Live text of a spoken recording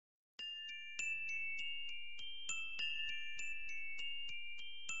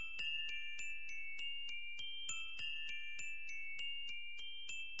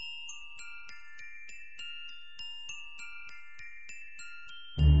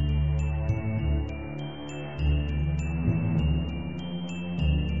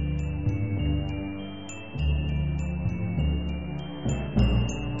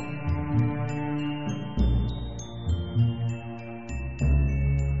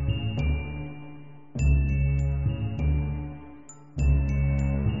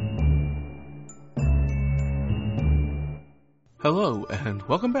Hello, and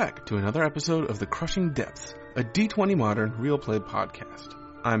welcome back to another episode of The Crushing Depths, a D20 Modern Real Play podcast.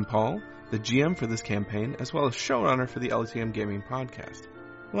 I'm Paul, the GM for this campaign, as well as showrunner for the LTM Gaming podcast.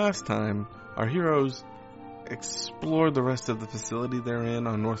 Last time, our heroes explored the rest of the facility they're in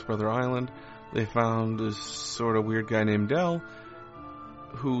on North Brother Island. They found this sort of weird guy named Dell,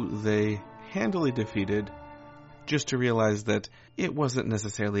 who they handily defeated, just to realize that it wasn't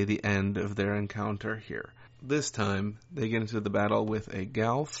necessarily the end of their encounter here. This time, they get into the battle with a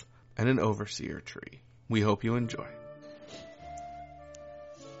Galth and an Overseer tree. We hope you enjoy.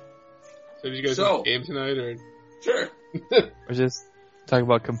 So did you guys have a game tonight, or? Sure. Or just talk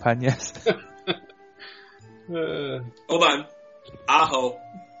about Campagnas? Hold on. Aho.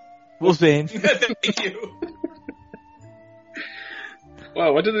 Wolfsbane. Thank you.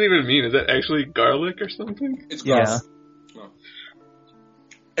 Wow, what does it even mean? Is that actually garlic or something? It's gross. Yeah. Oh.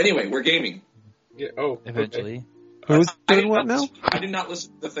 Anyway, we're gaming. Yeah. Oh, Eventually. Okay. Who's doing what now? I did not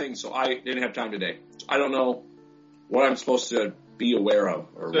listen to the thing, so I didn't have time today. I don't know what I'm supposed to be aware of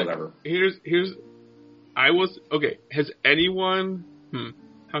or whatever. Has anyone,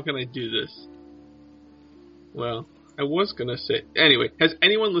 how can I do this? Well, I was gonna say, anyway, has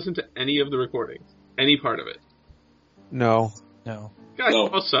anyone listened to any of the recordings? Any part of it? No. No. Gosh, No.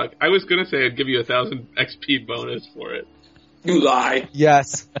 I'll suck. I was gonna say I'd give you 1,000 XP bonus for it. You lie.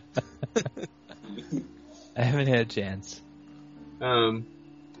 Yes. I haven't had a chance.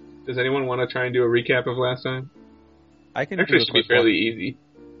 Does anyone want to try and do a recap of last time? I can Actually, do it a should be quick fairly one. easy.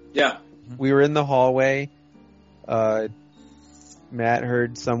 Yeah. We were in the hallway. Matt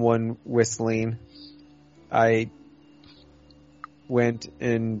heard someone whistling. I went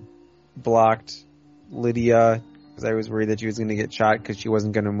and blocked Lydia because I was worried that she was going to get shot because she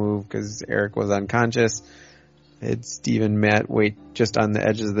wasn't going to move because Eric was unconscious. Had Steve and Matt wait just on the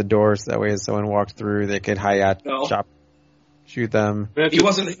edges of the door so that way if someone walked through they could shoot them. He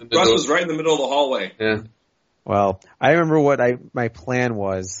wasn't. Russ was right in the middle of the hallway. Yeah. Well, I remember what my plan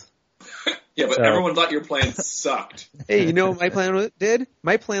was. Yeah, but So- everyone thought your plan sucked. Hey, you know what my plan did?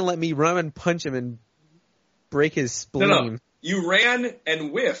 My plan let me run and punch him and break his spleen. No. You ran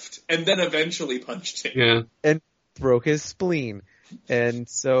and whiffed, and then eventually punched him. Yeah. Broke his spleen. And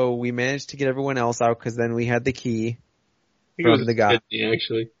so we managed to get everyone else out because then we had the key I think it from was the his guy. kidney,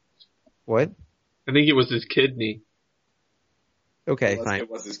 actually. What? I think it was his kidney. Okay, fine. It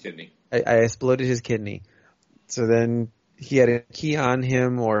was his kidney. I exploded his kidney. So then he had a key on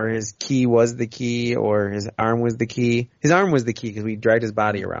him, or his key was the key, or his arm was the key. His arm was the key because we dragged his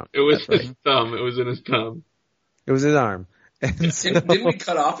body around. It was That's his right. thumb. It was in his thumb. It was his arm. And so, Didn't we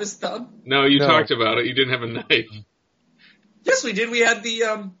cut off his thumb? No, you No. talked about it. You didn't have a knife. Yes, we did. We had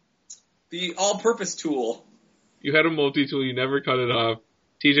the all-purpose tool. You had a multi-tool. You never cut it off.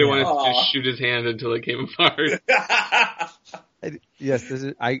 TJ wanted to just shoot his hand until it came apart. yes, this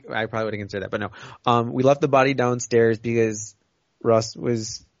is. I probably would have considered that, but no. We left the body downstairs because Russ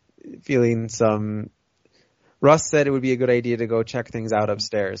was feeling some. Russ said it would be a good idea to go check things out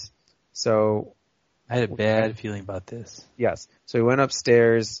upstairs. So I had a bad feeling about this. yes, so we went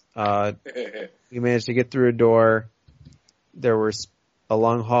upstairs. We managed to get through a door. There was a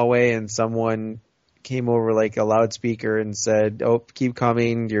long hallway, and someone came over like a loudspeaker and said, "Oh, keep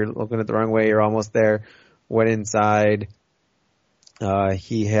coming! You're looking at the wrong way. You're almost there." Went inside.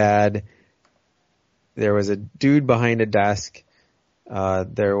 There was a dude behind a desk.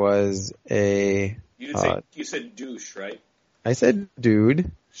 There was a. You said douche, right? I said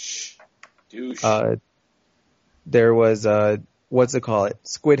dude. Shh. Douche. There was a what's it called?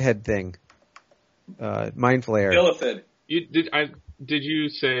 Squid head thing. Mind flare. Illithid. Did you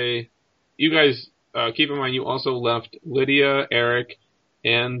say, you guys, keep in mind you also left Lydia, Eric,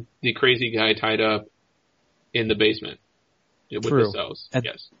 and the crazy guy tied up in the basement with True. the cells. At-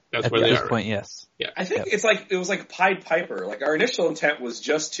 Yes. That's At where they this are. point, yes. Yeah. I think it was like Pied Piper. Like our initial intent was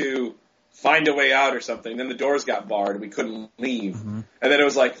just to find a way out or something. Then the doors got barred and we couldn't leave. Mm-hmm. And then it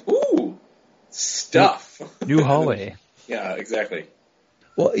was like, ooh, stuff. New hallway. Yeah, exactly.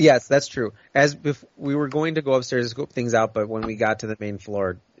 Well, yes, that's true. We were going to go upstairs to scope things out, but when we got to the main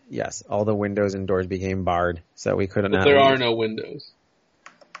floor, yes, all the windows and doors became barred, so we couldn't. But there are no windows.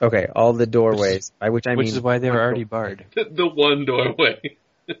 Okay, all the doorways, by which I mean, Which is why they were already barred. The one doorway.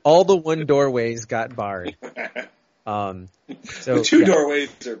 all the one doorways got barred. So The two yeah,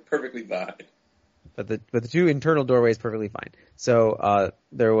 doorways are perfectly fine. but the two internal doorways perfectly fine. So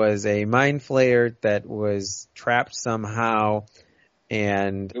there was a mind flayer that was trapped somehow,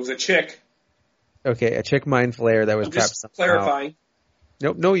 and It was a chick. okay, a chick mind flayer that was I'm trapped just somehow. clarifying.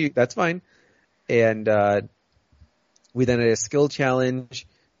 Nope, no, that's fine. And we then had a skill challenge.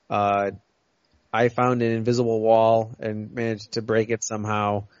 I found an invisible wall and managed to break it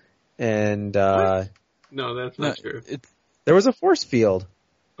somehow. And No, that's not true. there was a force field.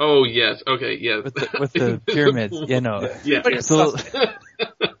 Oh, yes. Okay, yes. With the pyramids, Yeah. So,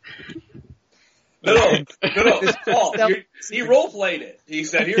 No. Paul, he role played it. He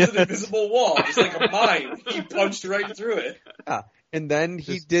said, "Here's an invisible wall, just like a mine." He punched right through it. Yeah. And then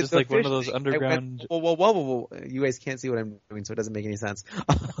he did just the like one fish of those thing. underground. I went, whoa. You guys can't see what I'm doing, so it doesn't make any sense.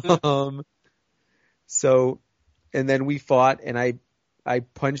 So, and then we fought, and I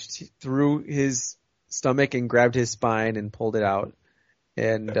punched through his stomach and grabbed his spine and pulled it out.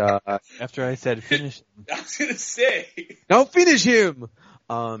 And After I said finish him. I was gonna say, don't finish him.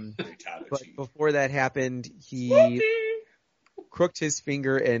 But before that happened, he crooked his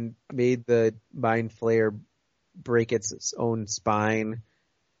finger and made the mind flayer break its own spine.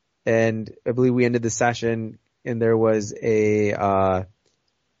 And I believe we ended the session, and there was a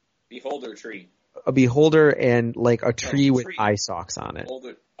beholder tree. A beholder and like a tree with eye stalks on it.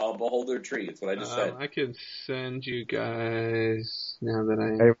 A beholder tree. That's what I just said. I can send you guys now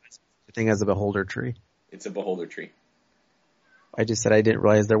that The thing as a beholder tree. It's a beholder tree. I just said I didn't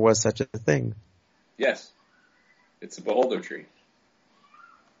realize there was such a thing. Yes, it's a beholder tree.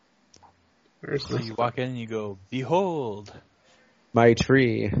 So you walk in and you go, behold. My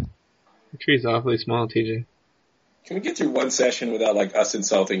tree. The tree's awfully small, TJ. Can we get through one session without like us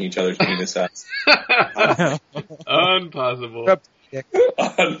insulting each other's penis size? Impossible.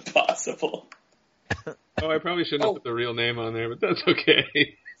 Impossible. Oh, I probably shouldn't have put the real name on there, but that's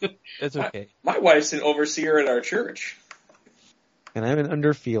okay. It's okay. My wife's an overseer at our church. And I'm an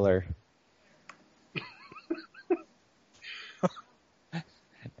underfeeler.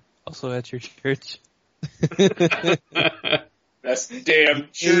 Also at your church. Best damn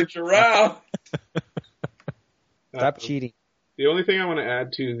church around. Stop cheating. The only thing I want to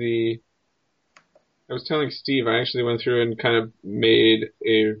add to I was telling Steve, I actually went through and kind of made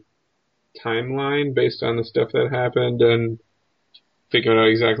a timeline based on the stuff that happened and figured out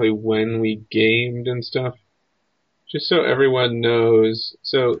exactly when we gamed and stuff. Just so everyone knows,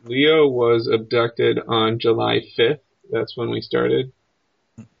 so Leo was abducted on July 5th. That's when we started.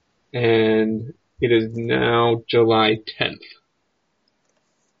 And it is now July 10th.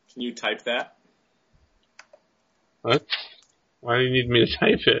 Can you type that? What? Why do you need me to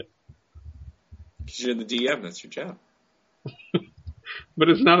type it? Because you're the DM, that's your job. But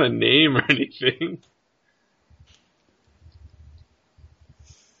it's not a name or anything.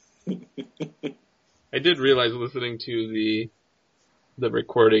 I did realize listening to the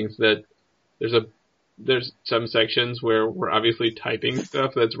recordings that there's some sections where we're obviously typing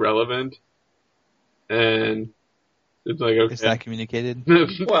stuff that's relevant, and it's like, okay. It's not communicated.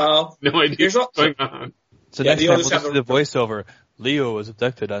 Well, no idea what's going on. So Yeah, next time we'll just do the voiceover. Leo was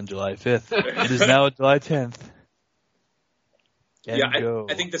abducted on July 5th. It is now July 10th. And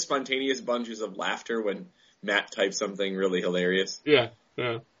I think the spontaneous bunches of laughter when Matt types something really hilarious. Yeah.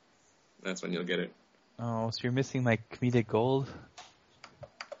 That's when you'll get it. Oh, so you're missing my comedic gold?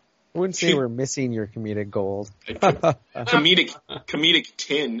 I wouldn't say we're missing your comedic gold. Comedic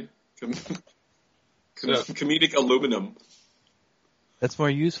tin. Comedic aluminum. That's more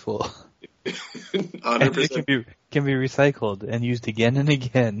useful. 100%. And it can be recycled and used again and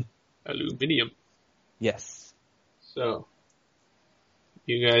again. Aluminium. Yes. So,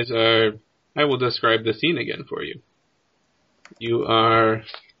 you guys I will describe the scene again for you. You are,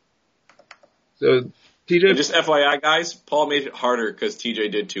 so TJ. And just FYI guys, Paul made it harder because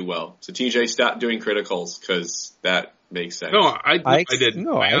TJ did too well. So TJ stopped doing criticals because that makes sense. No, I didn't.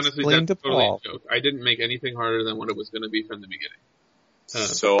 No, I honestly, explained that's to totally Paul. a joke. I didn't make anything harder than what it was going to be from the beginning.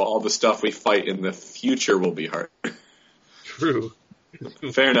 So all the stuff we fight in the future will be hard. True.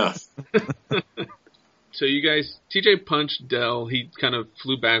 Fair enough. So you guys, TJ punched Dell. He kind of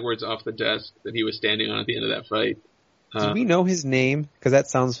flew backwards off the desk that he was standing on at the end of that fight. Do we know his name? Because that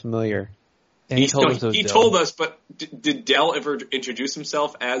sounds familiar. And he told us it was he Dell. told us, but did Dell ever introduce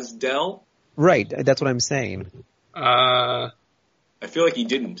himself as Dell? Right, that's what I'm saying. I feel like he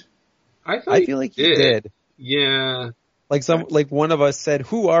didn't. I feel like he did. Yeah. Like one of us said,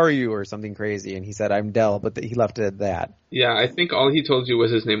 "Who are you?" or something crazy, and he said, "I'm Dell," but he left it at that. Yeah, I think all he told you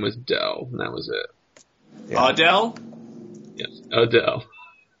was his name was Dell, and that was it. Yeah. Adele? Yes, Adele.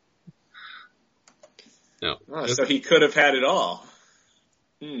 No. Oh, so he could have had it all.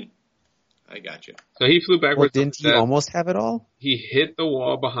 I got you. So he flew Well, backwards. didn't he almost have it all? He hit the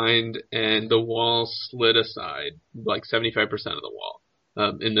wall behind, and the wall slid aside, like 75% of the wall,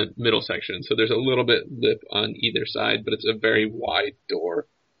 in the middle section. So there's a little bit lip on either side, but it's a very wide door.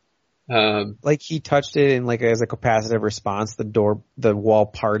 Like he touched it, and like as a capacitive response, the wall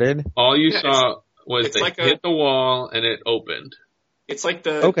parted. All you saw was It's they like hit the wall and it opened. It's like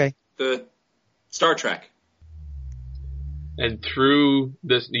the Star Trek. And through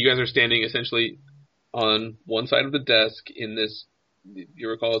this, you guys are standing essentially on one side of the desk in this, you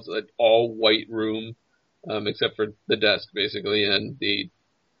recall it's an all white room, except for the desk basically and the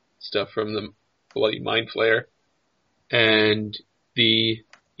stuff from the bloody mind flare. And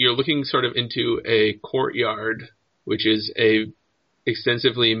you're looking sort of into a courtyard, which is a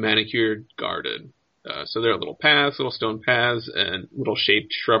extensively manicured garden. So there are little paths, little stone paths, and little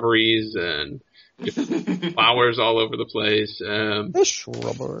shaped shrubberies and flowers all over the place. The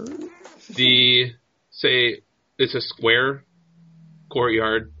shrubbery. It's a square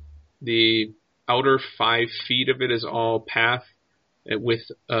courtyard. The outer 5 feet of it is all path with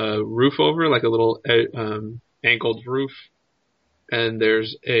a roof over, like a little angled roof. And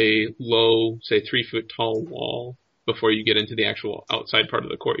there's a low, say 3 foot tall wall before you get into the actual outside part of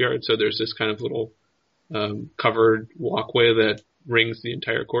the courtyard. So there's this kind of little covered walkway that rings the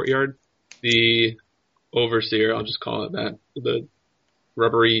entire courtyard. The overseer, I'll just call it that, the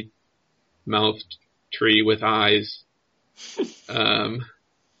rubbery mouthed tree with eyes,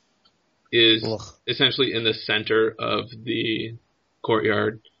 is essentially in the center of the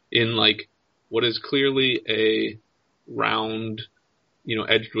courtyard in like what is clearly a round,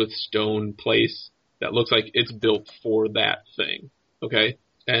 edged with stone place that looks like it's built for that thing. Okay?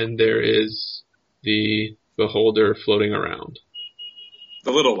 And there is the beholder floating around.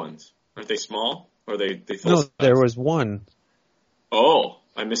 The little ones. Aren't they small? Or they full No, size? there was one. Oh,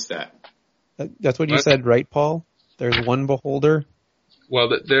 I missed that. That's what you said, right, Paul? There's one beholder? Well,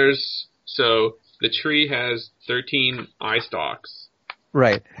 so the tree has 13 eye stalks.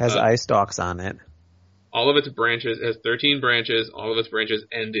 Right, has eye stalks on it. All of its branches, has 13 branches, all of its branches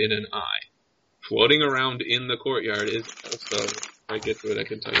end in an eye. Floating around in the courtyard is also, if I get to it, I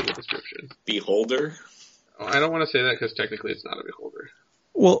can tell you the description. Beholder? Oh, I don't want to say that because technically it's not a beholder.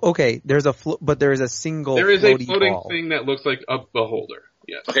 Well, okay, but there is a single There is a floaty floating ball. thing that looks like a beholder,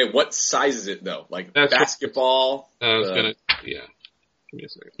 yes. Okay, what size is it though? Like That's basketball? I was gonna, yeah. Give me a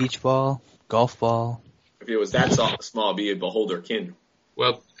second. Beach ball, golf ball. If it was that small, it'd be a beholder kin.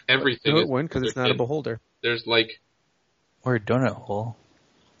 Well, everything No, is it wouldn't, because it's not a beholder. There's like, Or a donut hole.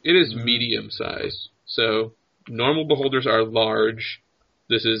 it is medium size. So, normal beholders are large.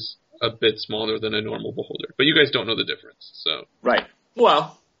 This is a bit smaller than a normal beholder. But you guys don't know the difference, so. Right.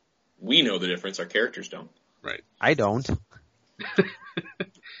 Well, we know the difference. Our characters don't. Right. I don't.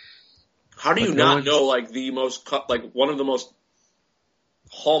 How do you But no not one's- know, like, the most, like, one of the most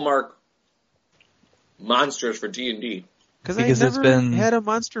hallmark monsters for D&D? Because Because I it's never been- had a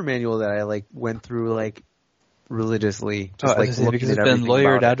monster manual that I went through religiously, just Because looking it's at been everything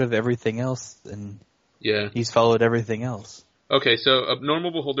lawyered about out of everything else, and Yeah. he's followed everything else. Okay, so a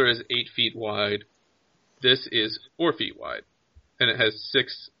normal beholder is 8 feet wide. This is 4 feet wide. And it has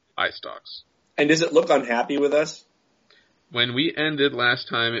 6 eye stalks. And does it look unhappy with us? When we ended last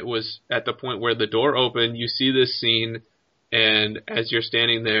time, it was at the point where the door opened, you see this scene, and as you're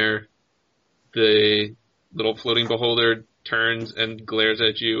standing there, the little floating beholder turns and glares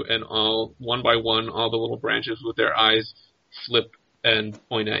at you, and one by one, all the little branches with their eyes flip and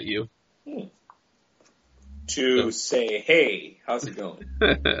point at you. To say, hey, how's it going?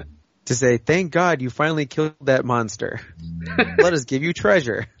 to say, thank God you finally killed that monster. Let us give you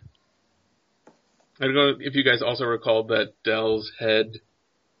treasure. I don't know if you guys also recall that Dell's head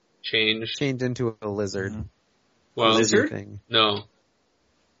changed. Changed into a lizard. Mhm. Well, Lizard? Thing. no.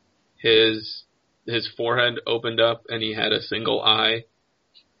 His forehead opened up and he had a single eye.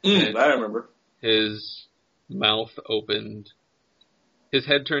 I remember. His mouth opened. His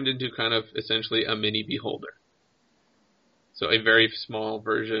head turned into kind of essentially a mini beholder. So a very small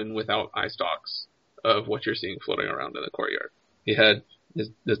version without eye stalks of what you're seeing floating around in the courtyard. He had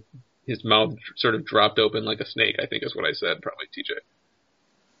his mouth sort of dropped open like a snake, I think is what I said, probably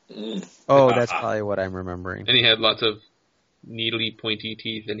TJ. Oh, that's probably what I'm remembering. And he had lots of needly pointy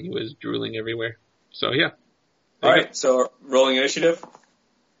teeth and he was drooling everywhere. So yeah. All right, so rolling initiative.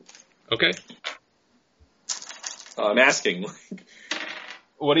 Okay. I'm asking.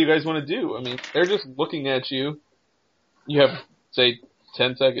 What do you guys want to do? I mean, they're just looking at you. You have, say,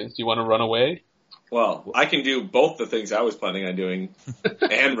 10 seconds. Do you want to run away? Well, I can do both the things I was planning on doing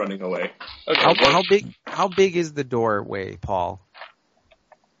and running away. Okay. How big is the doorway, Paul?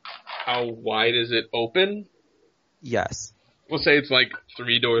 How wide is it open? Yes. We'll say it's like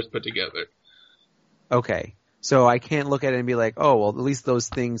 3 doors put together. Okay. So I can't look at it and be like, oh, well, at least those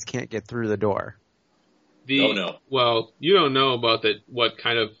things can't get through the door. Oh, no. Well, you don't know about what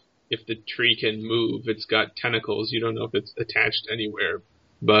kind of, if the tree can move. It's got tentacles. You don't know if it's attached anywhere.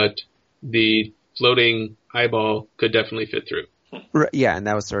 But floating eyeball could definitely fit through. Yeah, and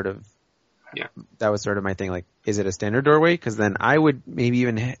that was sort of Yeah. That was sort of my thing. Like, is it a standard doorway? Because then I would maybe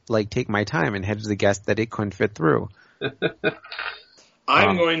even take my time and hedge the guess that it couldn't fit through.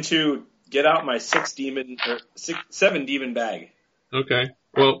 I'm going to get out my 7 demon bag. Okay.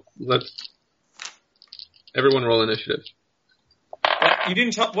 Well, everyone roll initiative. You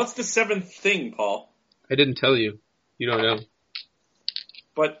didn't tell. What's the 7th thing, Paul? I didn't tell you. You don't know.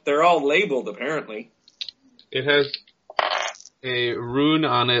 But they're all labeled, apparently. It has a rune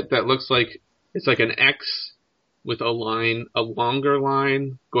on it that looks like it's like an X with a longer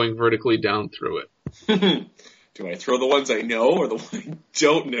line going vertically down through it. Do I throw the ones I know or the ones I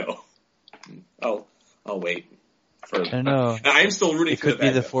don't know? I'll wait. I don't know. I'm still rooting for the It could be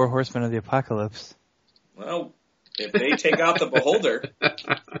the bad 4 horsemen of the apocalypse. guy. Well, if they take out the beholder,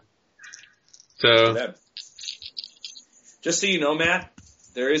 So, just so you know, Matt,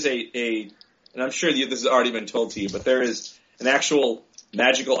 there is and I'm sure this has already been told to you, but there is an actual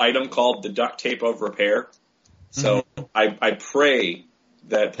magical item called the duct tape of repair. So I pray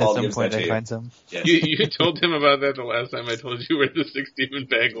that Paul At some gives point that to I you. find some. Yes. you told him about that the last time I told you where the 6 demon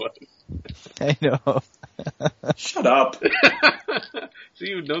bag was. I know. Shut up. So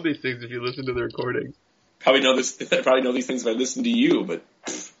you would know these things if you listen to the recording. Probably know these things if I listen to you, but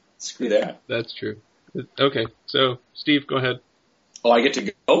screw that. That's true. Okay, so Steve, go ahead. Oh, I get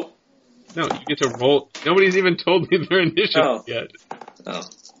to go? No, you get to roll. Nobody's even told me their initiative yet. Oh.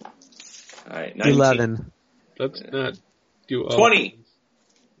 All right, 19. 11. Let's not do all. 20.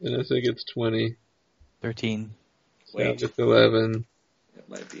 Vanessa gets 20. 13. Wait. Wait. Gets 11. It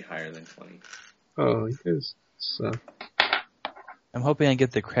might be higher than 20. Oh, you guys suck. I'm hoping I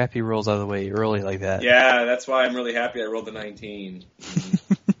get the crappy rolls out of the way early like that. Yeah, that's why I'm really happy I rolled the 19.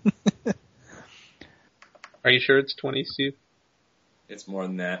 Are you sure it's 20, Steve? It's more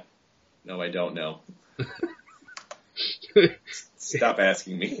than that. No, I don't know. Stop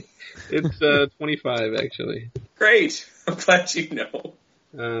asking me. It's 25, actually. Great. I'm glad you know.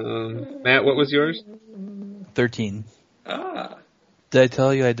 Matt, what was yours? 13. Ah. Did I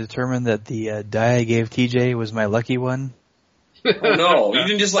tell you I determined that the die I gave TJ was my lucky one? Oh no, you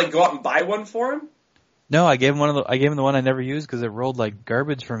didn't just go out and buy one for him? No, I gave him the one I never used because it rolled like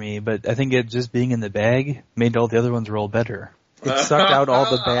garbage for me. But I think it just being in the bag made all the other ones roll better. It sucked out all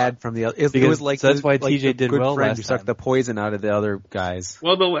the bad from the other. It was like so that's why like TJ the did good well friend last who sucked time. the poison out of the other guys.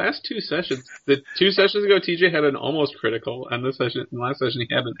 Well, the last 2 sessions, the 2 sessions ago, TJ had an almost critical, and last session he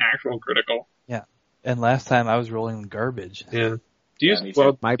had an actual critical. Yeah, and last time I was rolling garbage. Yeah. Me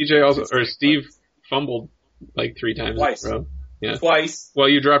too. TJ also, or Steve fumbled like 3 times Twice. in a row. Yeah. Twice. Well,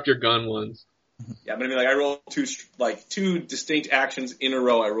 you dropped your gun once. Yeah, but I mean, I rolled two distinct actions in a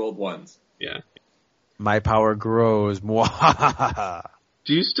row. I rolled ones. Yeah. My power grows. Mwahaha.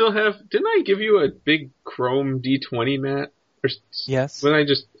 Do you still have? Didn't I give you a big Chrome D20, Matt? Or, Yes. When I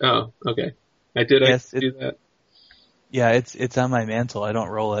just? Oh, okay. I did. Yes, I do that. Yeah, it's on my mantle. I don't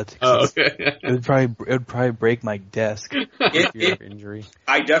roll it. Oh, okay. It would probably break my desk. Fear of injury.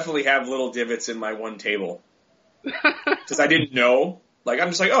 I definitely have little divots in my one table because I didn't know. I'm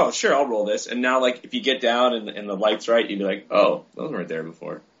just like, oh, sure, I'll roll this. And now, if you get down and the light's right, you'd be like, oh, those weren't there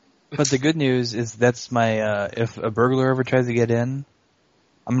before. But the good news is that's my, if a burglar ever tries to get in,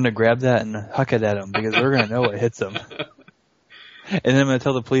 I'm going to grab that and huck it at him because we're going to know what hits him. And then I'm going to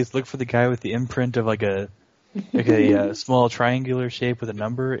tell the police, look for the guy with the imprint of a small triangular shape with a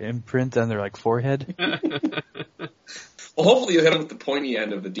number imprint on their forehead. Well, hopefully you'll hit him with the pointy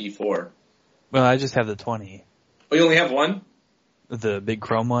end of the D4. Well, I just have the 20. Oh, you only have one? The big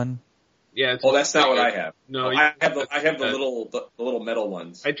chrome one. Yeah. Oh, that's not what I have. No, I have the little metal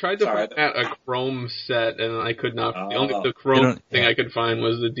ones. I tried to find a Chrome set, and I could not. The Chrome thing I could find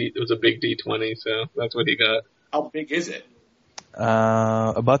was was a big D20, so that's what he got. How big is it?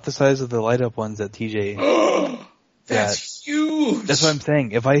 About the size of the light up ones that TJ. That's huge. That's what I'm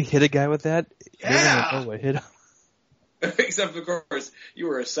saying. If I hit a guy with that, they're gonna know what hit him. Except, of course, you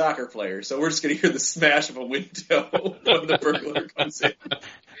were a soccer player, so we're just going to hear the smash of a window when the burglar comes in.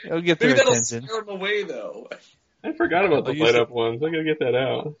 It'll get their Maybe that'll attention. scare him away, though. I forgot about the light up ones. I gotta get that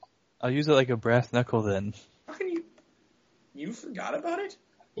out. I'll use it like a brass knuckle then. How can you... You forgot about it?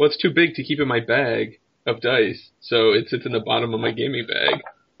 Well, it's too big to keep in my bag of dice, so it sits in the bottom of my gaming bag.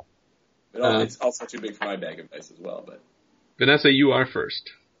 It's also too big for my bag of dice as well, but... Vanessa, you are first.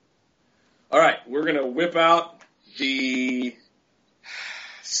 Alright, we're going to whip out the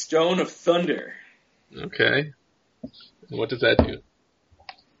Stone of Thunder. Okay. What does that do?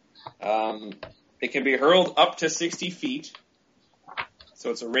 It can be hurled up to 60 feet,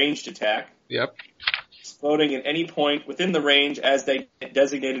 so it's a ranged attack. Yep. Exploding at any point within the range as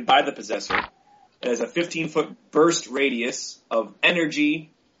designated by the possessor. It has a 15-foot burst radius of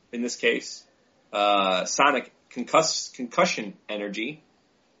energy, in this case, sonic concussion energy,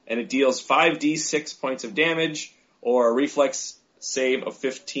 and it deals 5d6 points of damage or a reflex save of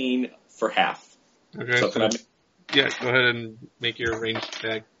 15 for half. Okay, So can I make yeah, go ahead and make your ranged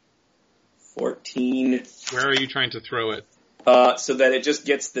attack. 14? Where are you trying to throw it? So that it just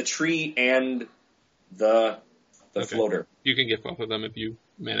gets the tree and the Okay. floater. You can get both of them if you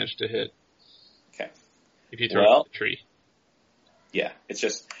manage to hit. Okay. If you throw Well- the tree. Yeah, it's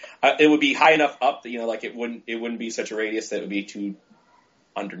just it would be high enough up that like it wouldn't be such a radius that it would be too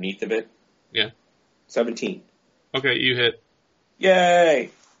underneath of it. Yeah. 17. Okay, you hit. Yay!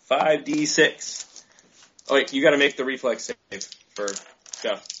 5d6. Oh wait, you got to make the reflex save for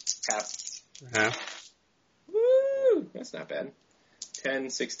Jeff. Half. Woo! That's not bad. 10,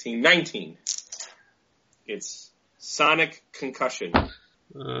 16, 19. It's sonic concussion.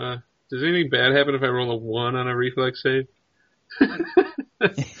 Does anything bad happen if I roll a 1 on a reflex save?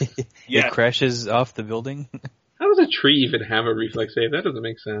 Yeah. It crashes off the building. How does a tree even have a reflex save? That doesn't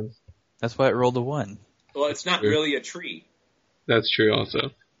make sense. That's why it rolled a 1. Well, it's not really a tree. That's true also.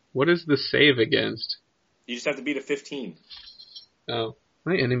 What is the save against? You just have to beat a 15. Oh,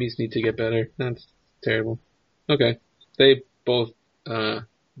 my enemies need to get better. That's terrible. Okay. They both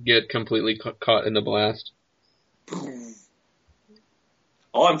get completely caught in the blast.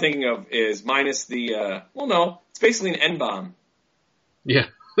 All I'm thinking of is minus the, well, no, it's basically an N-bomb. Yeah.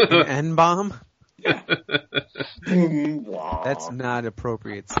 An N-bomb? Yeah. That's not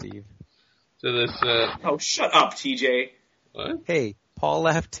appropriate, Steve. So this, Oh, shut up, TJ. what? Hey, Paul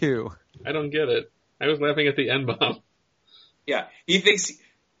laughed too. I don't get it. I was laughing at the N-bomb. Yeah, he thinks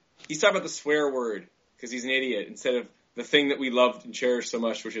he's talking about the swear word because he's an idiot instead of the thing that we loved and cherished so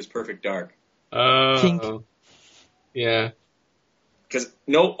much, which is Perfect Dark. Oh. Kink. Yeah. Because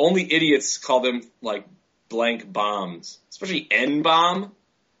only idiots call them like blank bombs, especially N-bomb. Who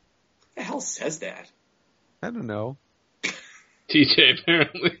the hell says that? I don't know. TJ,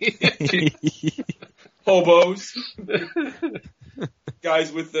 apparently. Hobos,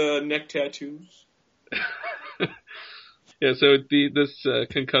 guys with neck tattoos. Yeah, so this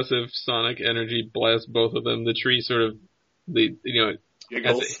concussive sonic energy blasts both of them. The tree sort of, as it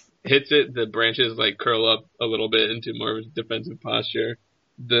Giggles. hits it, the branches like curl up a little bit into more of a defensive posture.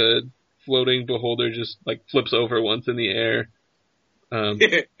 The floating beholder just like flips over once in the air.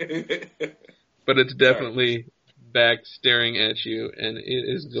 But it's definitely back staring at you, and it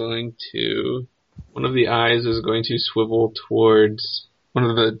is going to, one of the eyes is going to swivel towards one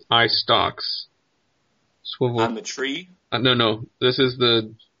of the eye stalks. Swivel. On the tree. No, this is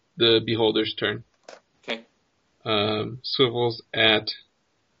the beholder's turn. Okay. Swivels at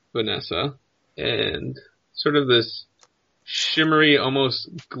Vanessa, and sort of this shimmery, almost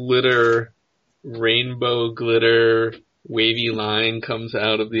rainbow glitter, wavy line comes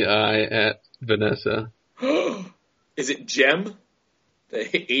out of the eye at Vanessa. Is it Gem? The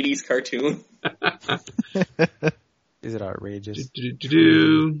 80s cartoon? Is it outrageous?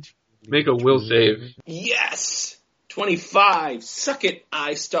 Make a will save. Yes! 25. Suck it,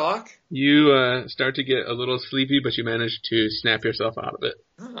 eye stalk. You start to get a little sleepy, but you manage to snap yourself out of it.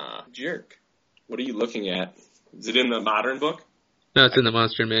 Ah, jerk. What are you looking at? Is it in the modern book? No, it's in the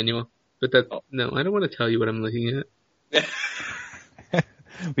monster manual. But that, Oh. no, I don't want to tell you what I'm looking at.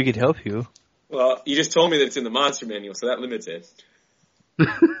 We could help you. Well, you just told me that it's in the monster manual, so that limits it.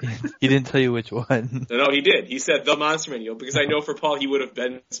 He didn't tell you which one. No, he did. He said the monster manual, because I know for Paul he would have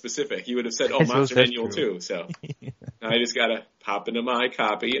been specific. He would have said, I suppose monster that's manual true. too, so. Now I just gotta pop into my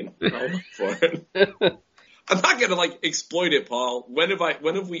copy and I'll look for it. I'm not gonna exploit it, Paul. When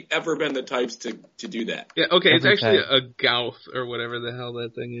have we ever been the types to do that? Yeah, okay, it's Every actually time. a Gauth, or whatever the hell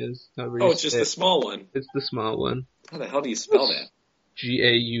that thing is. However you Oh, it's just say the it. small one. It's the small one. How the hell do you spell that?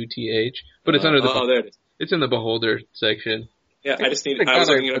 Gauth. But it's under the, Oh, there it is. it's in the beholder section. Yeah, I just need. I I was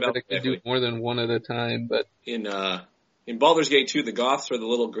looking thought it up. that it could do more than one at a time, but In Baldur's Gate 2, the Goths were the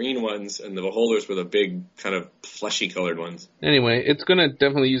little green ones, and the Beholders were the big, kind of fleshy colored ones. anyway, it's gonna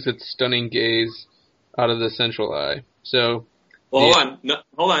definitely use its stunning gaze out of the central eye. So, Well, Yeah. hold on. No,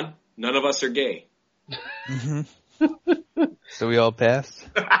 hold on. None of us are gay. So we all passed?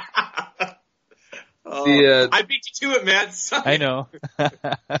 Oh, The, I beat you to it, Matt. Suck I it. know.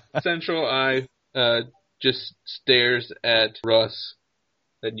 central eye just stares at Russ,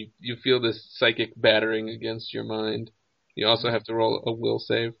 and you feel this psychic battering against your mind. You also have to roll a will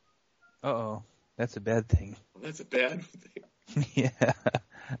save. Uh-oh. That's a bad thing. That's a bad thing.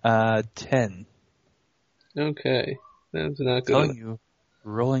 Yeah. 10. Okay, that's not good. Telling you,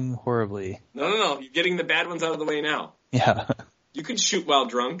 rolling horribly. No. You're getting the bad ones out of the way now. Yeah. You can shoot while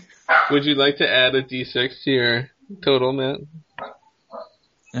drunk. Would you like to add a d6 to your total, Matt?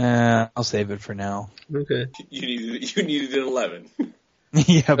 I'll save it for now. Okay. You needed an 11.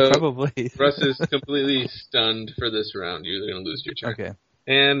 Yeah, So, probably. Russ is completely stunned for this round. You're going to lose your turn. Okay.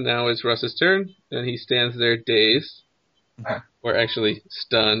 And now it's Russ's turn, and he stands there dazed. Or actually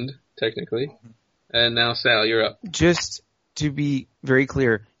stunned, technically. And now, Sal, you're up. Just to be very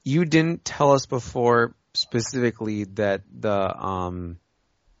clear, you didn't tell us before specifically that the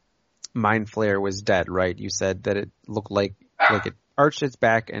Mind Flayer was dead, right? You said that it looked like it arched its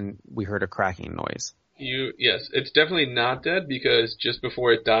back and we heard a cracking noise. Yes, it's definitely not dead because just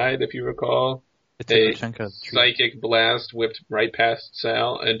before it died, if you recall, It took a chunk of the tree. psychic blast whipped right past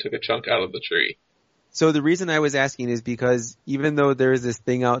Sal and took a chunk out of the tree. So the reason I was asking is because even though there's this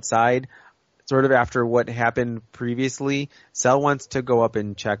thing outside, sort of after what happened previously, Sal wants to go up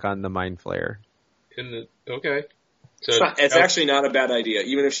and check on the Mind Flayer. Okay. So It's actually not a bad idea,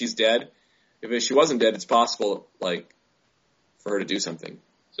 even if she's dead. If she wasn't dead, it's possible, for her to do something.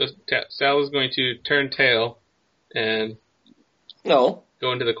 So Sal is going to turn tail and No.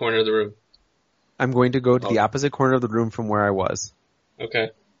 go into the corner of the room. I'm going to go to the opposite corner of the room from where I was. Okay.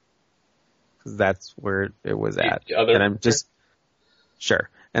 Because that's where it was at. The other and I'm just... Sure.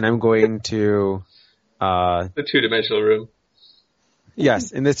 And I'm going to... the two-dimensional room.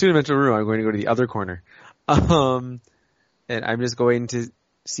 Yes, in this two-dimensional room, I'm going to go to the other corner. And I'm just going to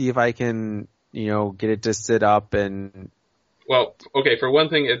see if I can, get it to sit up and... Well, okay, for one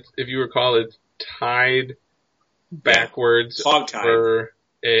thing, if you recall, it's tied backwards Hog-tied. over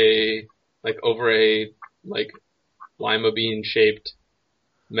a lima bean shaped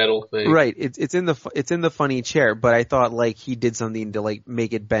metal thing. Right, it's in the funny chair, but I thought he did something to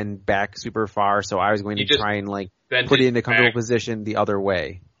make it bend back super far, so I was going to try and put it in a comfortable position the other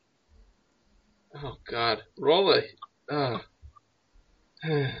way. Oh God! Roll a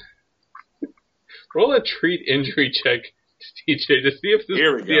treat injury check, TJ, to see if this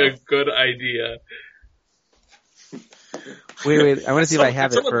would be a good idea. Wait, I want to see if I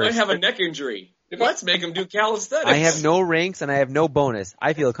have it Someone first. might have a neck injury. Let's make him do calisthenics. I have no ranks and I have no bonus.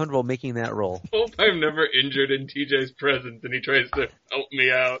 I feel comfortable making that roll. I hope I'm never injured in TJ's presence and he tries to help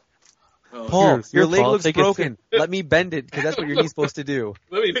me out. Paul, your leg Paul, looks take it broken. Let me bend it, because that's what you're supposed to do.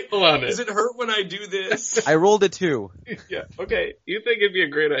 Let me pull on it. Does it hurt when I do this? I rolled a 2. Yeah, okay. You think it'd be a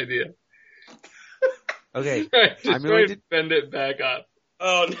great idea. Okay. Just I'm try going and bend it back up.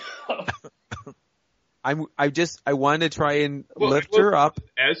 Oh no. I want to try and lift her up,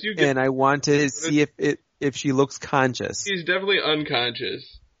 As you get, and I want to see if she looks conscious. she's definitely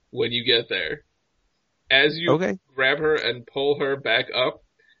unconscious when you get there. As you grab her and pull her back up,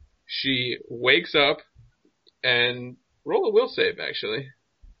 she wakes up and roll a will save, actually.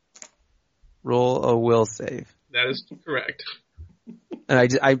 Roll a will save. That is correct.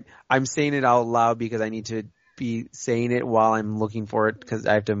 And I'm saying it out loud because I need to be saying it while I'm looking for it because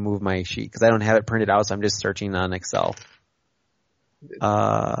I have to move my sheet because I don't have it printed out, so I'm just searching on Excel.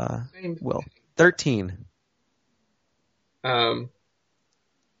 Will 13.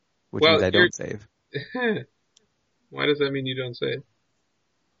 Which means I don't save. Why does that mean you don't save?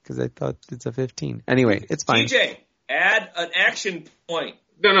 Because I thought it's a 15. Anyway, it's fine. TJ, add an action point.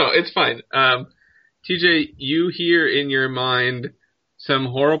 No, it's fine. TJ, you hear in your mind some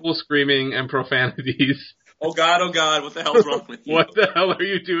horrible screaming and profanities. Oh God, what the hell's wrong with you? What the hell are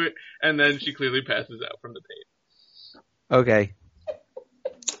you doing? And then she clearly passes out from the pain. Okay.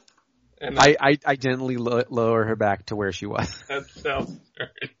 And I gently lower her back to where she was. That's Sal's turn.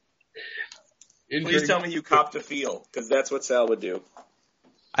 Please tell me you copped a feel, because that's what Sal would do.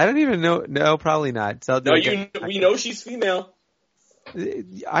 I don't even know. No, probably not. Sal, No, we know she's female.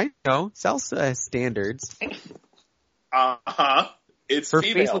 I know. Sal has standards. Uh-huh. It's Her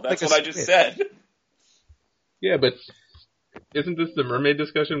female. face looks That's like what a I just squid. said. Yeah, but isn't this the mermaid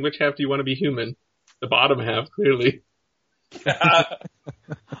discussion? Which half do you want to be human? The bottom half, clearly.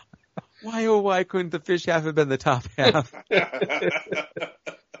 Why couldn't the fish half have been the top half? I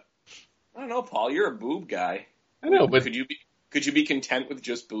don't know, Paul. You're a boob guy. I know, but could you be content with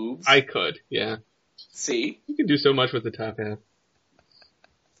just boobs? I could, yeah. See? You can do so much with the top half.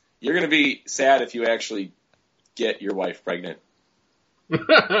 You're going to be sad if you actually get your wife pregnant.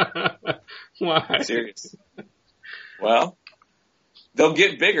 Why? Serious. Well, they'll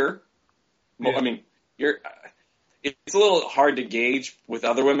get bigger. Yeah. I mean, it's a little hard to gauge with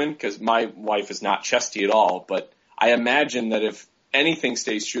other women because my wife is not chesty at all, but I imagine that if anything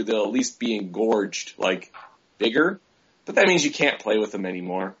stays true, they'll at least be engorged, bigger. But that means you can't play with them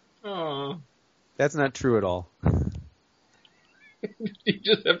anymore. Aww. That's not true at all. You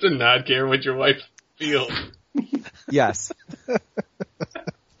just have to not care what your wife feels. Yes.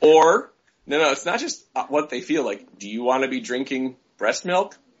 Or, no, it's not just what they feel like. Do you want to be drinking breast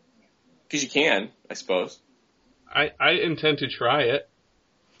milk? Because you can, I suppose. I intend to try it.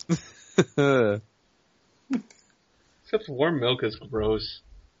 Except warm milk is gross.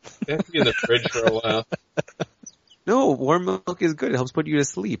 It has to be in the fridge for a while. No, warm milk is good. It helps put you to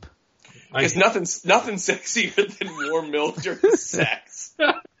sleep. There's nothing sexier than warm milk during sex.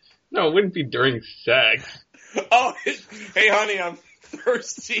 No, it wouldn't be during sex. Oh, hey honey, I'm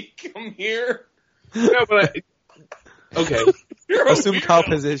thirsty. Come here. No, but okay. You're a Assume weirdo. cow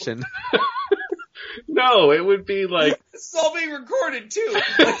position. No, it would be like, This is all being recorded too.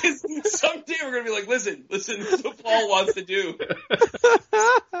 Like, someday we're gonna be like, listen, this is what Paul wants to do.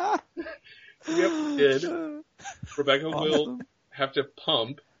 yep, did. Rebecca will have to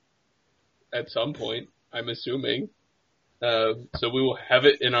pump at some point, I'm assuming. So we will have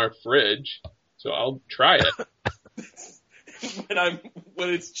it in our fridge. So I'll try it. when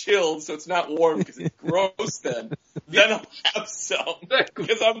it's chilled, so it's not warm because it's gross. Then I'll have some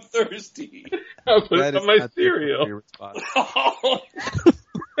because I'm thirsty. I'll put That it is on my not the cereal. appropriate response. Oh,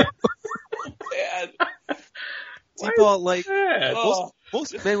 bad. Paul, like, Yeah.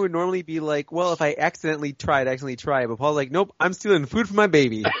 most men would normally be like, well, if I accidentally try. But Paul's like, nope, I'm stealing food from my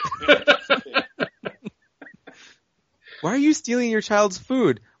baby. Why are you stealing your child's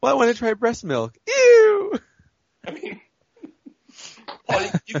food? Well, I want to try breast milk. Ew! I mean, Paul,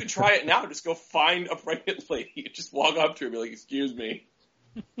 you can try it now. Just go find a pregnant lady. Just walk up to her and be like, excuse me.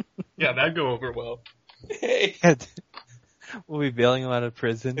 Yeah, that'd go over well. Hey. We'll be bailing him out of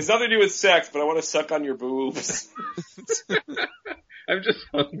prison. It's nothing to do with sex, but I want to suck on your boobs. I'm just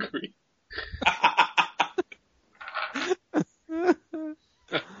hungry.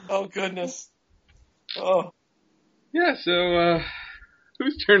 Oh, goodness. Oh. Yeah, so,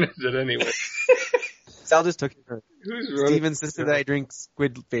 whose turn is it anyway? Sal just took her. Who's running? Steve insisted that I drink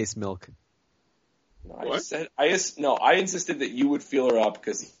squid face milk. No, I What? just said, I insisted that you would feel her up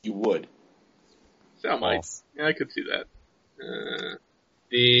because you would. Sal might. False. Yeah, I could see that.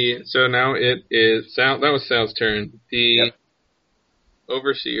 So now it is Sal. That was Sal's turn. The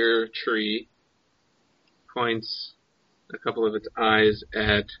overseer tree points a couple of its eyes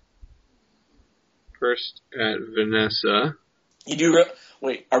first at Vanessa. You do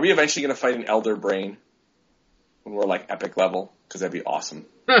wait, are we eventually going to fight an elder brain? When we're like epic level? Because that'd be awesome.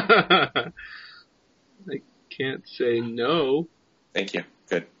 I can't say no. Thank you.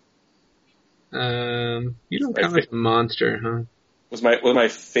 Good. You don't count as a monster, huh? Was one of my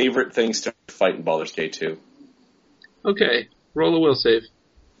favorite things to fight in Baldur's Gate 2. Okay, roll a will save.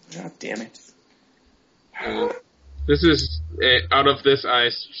 God damn it. This is out of this eye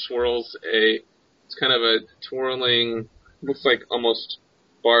swirls it's kind of a twirling, looks like almost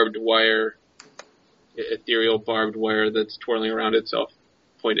barbed wire, ethereal barbed wire that's twirling around itself,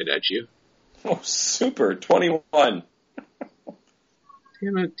 pointed at you. Oh, super. 21. Damn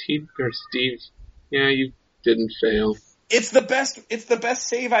it, Steve. Yeah, you didn't fail. It's the best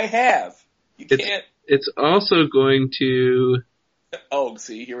save I have. You can't. It's also going to... Oh,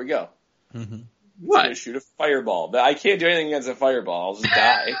 see, here we go. Mm-hmm. It's What? gonna shoot a fireball. But I can't do anything against a fireball. I'll just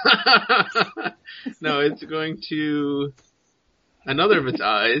die. No, it's going to... Another of its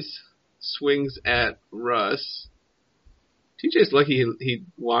eyes swings at Russ. TJ's lucky he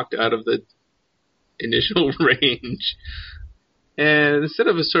walked out of the initial range. And instead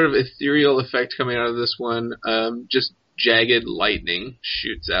of a sort of ethereal effect coming out of this one, just jagged lightning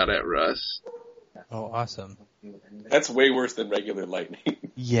shoots out at Russ. Oh, awesome. That's way worse than regular lightning.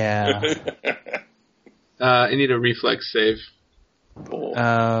 Yeah. I need a reflex save. Cool.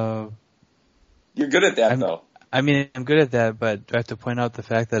 You're good at that, though. I mean, I'm good at that, but do I have to point out the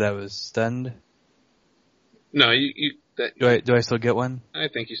fact that I was stunned? No, Do I still get one? I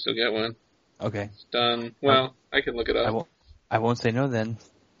think you still get one. Okay. Stun. Well, I can look it up. I won't say no then.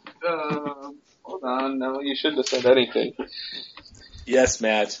 Hold on. No, you shouldn't have said anything. Yes,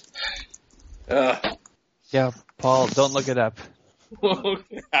 Matt. Yeah, Paul, don't look it up.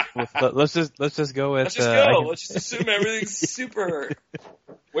 Let's just go with. Let's just go. Let's just assume everything's super.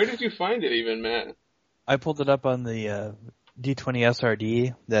 Where did you find it, even, Matt? I pulled it up on the D20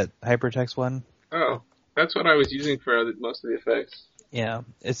 SRD, that hypertext one. Oh, that's what I was using for most of the effects. Yeah,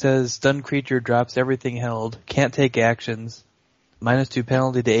 it says stunned creature drops everything held, can't take actions, -2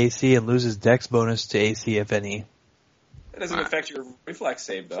 penalty to AC, and loses Dex bonus to AC if any. That doesn't affect your reflex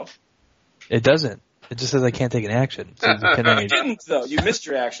save, though. It doesn't. It just says I can't take an action. So You didn't, though. You missed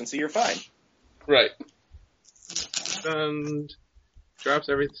your action, so you're fine. Right. Stunned. Drops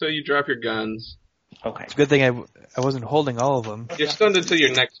everything. So you drop your guns. Okay. It's a good thing I wasn't holding all of them. You're stunned until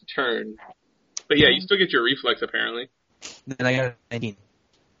your next turn. But yeah, you still get your reflex apparently. Then I got a 19.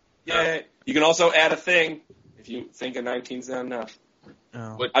 Yeah, you can also add a thing if you think a 19's not enough.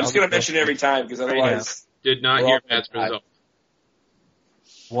 Oh, What- I'm just going to mention it every time because otherwise... Did not We're hear all Matt's gonna die.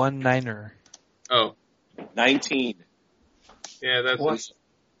 result. 1-9er. Oh, 19. yeah, that's. What?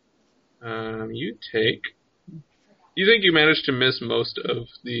 You take. You think you managed to miss most of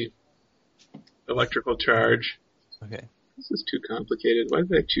the electrical charge? Okay. This is too complicated. Why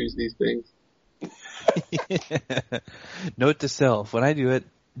did I choose these things? Note to self: when I do it,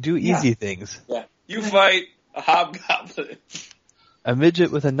 do easy things. Yeah. You fight a hobgoblin. A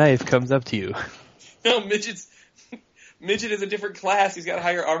midget with a knife comes up to you. No, Midget is a different class. He's got a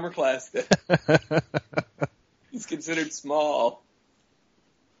higher armor class. He's considered small.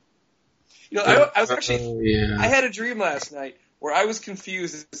 You know, I was actually... Oh, yeah. I had a dream last night where I was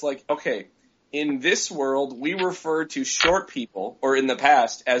confused. It's like, okay, in this world, we refer to short people, or in the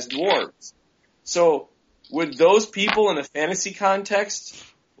past, as dwarves. So, would those people in a fantasy context,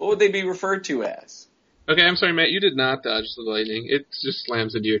 what would they be referred to as? Okay, I'm sorry, Matt. You did not dodge the lightning. It just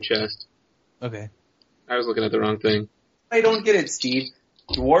slams into your chest. Okay. I was looking at the wrong thing. I don't get it, Steve.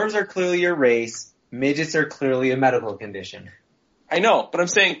 Dwarves are clearly your race. Midgets are clearly a medical condition. I know, but I'm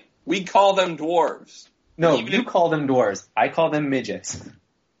saying we call them dwarves. No, Even you if- call them dwarves. I call them midgets.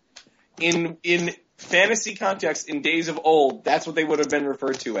 In fantasy context, in days of old, that's what they would have been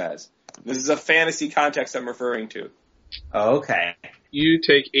referred to as. This is a fantasy context I'm referring to. Okay. You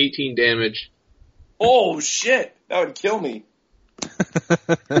take 18 damage. Oh shit! That would kill me.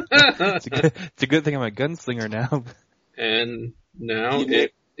 It's a good thing I'm a gunslinger now. And now You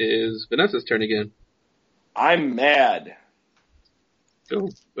it is Vanessa's turn again. I'm mad. Oh,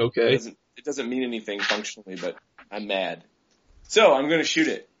 okay. It doesn't mean anything functionally, but I'm mad. So I'm going to shoot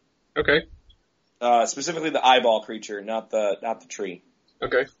it. Okay. Specifically the eyeball creature, not the tree.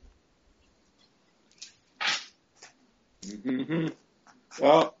 Okay. Mm-hmm.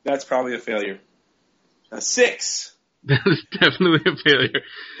 Well, that's probably a failure. A 6, That is definitely a failure.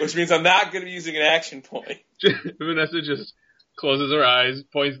 which means I'm not going to be using an action point. Vanessa just closes her eyes,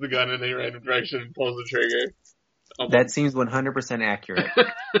 points the gun in a random direction, and pulls the trigger. That seems 100% accurate.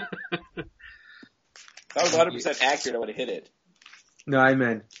 If I was 100% accurate, I would have hit it. No, I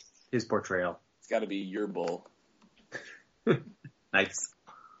meant his portrayal. It's got to be your bull. Nice.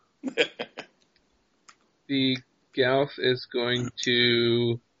 The Galf is going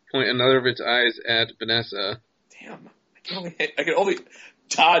to point another of its eyes at Vanessa. Damn. I can only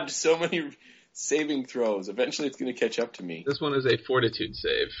dodge so many saving throws. Eventually it's going to catch up to me. This one is a fortitude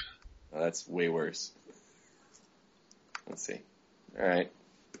save. Oh, that's way worse. Let's see. Alright.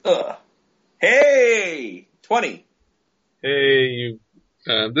 Ugh. Hey! 20. Hey,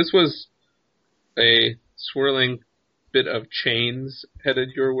 this was a swirling bit of chains headed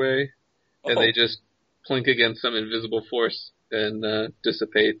your way, and Oh. they just plink against some invisible force and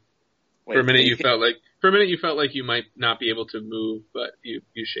dissipate. Wait, For a minute they you hit- felt like you might not be able to move, but you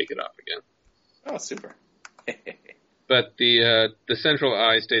shake it off again. Oh, super. But the central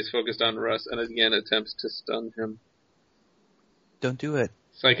eye stays focused on Russ and again attempts to stun him. Don't do it.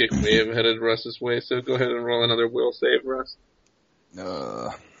 Psychic wave headed Russ's way, so go ahead and roll another will save, Russ.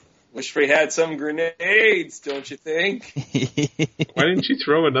 Wish we had some grenades, don't you think? Why didn't you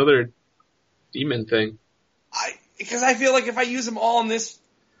throw another demon thing? Because I feel like if I use them all in this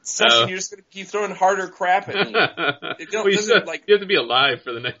session, you're just going to keep throwing harder crap at me. Well, you have to be alive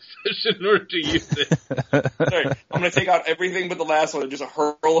for the next session in order to use it. Sorry, I'm going to take out everything but the last one and just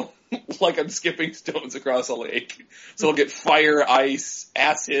hurl like I'm skipping stones across a lake. So I'll get fire, ice,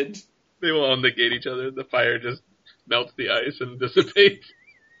 acid. They will all negate each other. The fire just melts the ice and dissipates.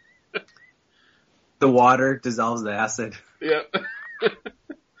 The water dissolves the acid. Yep.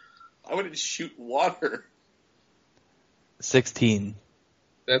 I wouldn't shoot water. 16.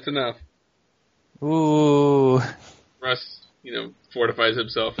 That's enough. Ooh. Russ, fortifies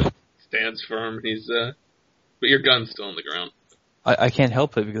himself and stands firm. But your gun's still on the ground. I can't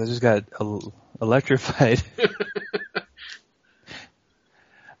help it because I just got electrified.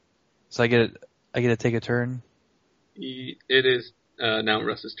 So I get to take a turn. It is now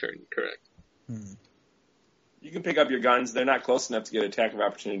Russ's turn, correct. You can pick up your guns. They're not close enough to get attack of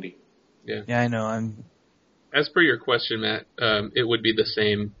opportunity. Yeah, I know. As per your question, Matt, it would be the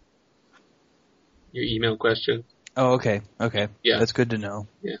same. Your email question. Oh, okay. Okay. Yeah. That's good to know.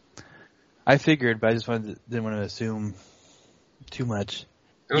 Yeah. I figured, but I just didn't want to assume too much.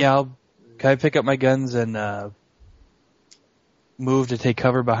 Oh. Yeah, can I pick up my guns and move to take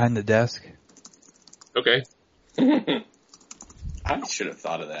cover behind the desk? Okay. I should have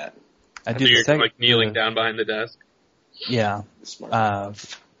thought of that. I So do the you're second, like kneeling down behind the desk. Yeah.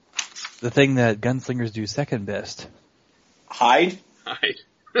 Smart. the thing that gunslingers do second best. Hide?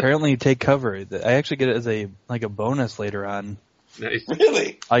 Apparently, take cover. I actually get it as a bonus later on. Nice.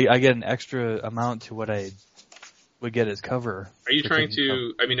 Really? I get an extra amount to what I would get as cover. Are you trying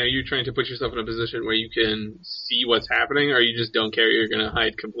to put yourself in a position where you can see what's happening, or you just don't care, you're going to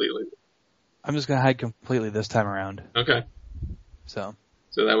hide completely? I'm just going to hide completely this time around. Okay. So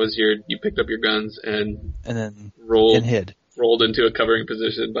that was you picked up your guns and then hid. Rolled into a covering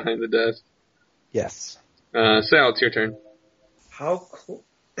position behind the desk. Yes. Sal, it's your turn. How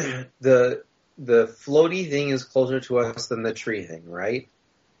the floaty thing is closer to us than the tree thing, right?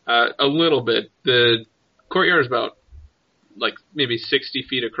 A little bit. The courtyard is about maybe 60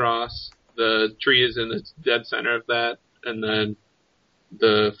 feet across. The tree is in the dead center of that, and then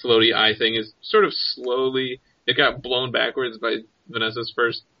the floaty eye thing is sort of slowly. It got blown backwards by Vanessa's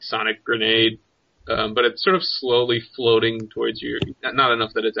first sonic grenade, but it's sort of slowly floating towards you. Not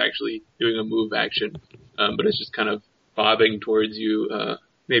enough that it's actually doing a move action, but it's just kind of bobbing towards you,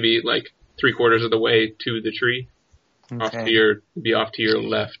 maybe 3/4 of the way to the tree. Okay. Off to your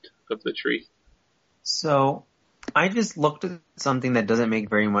left of the tree. So, I just looked at something that doesn't make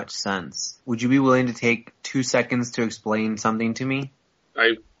very much sense. Would you be willing to take 2 seconds to explain something to me?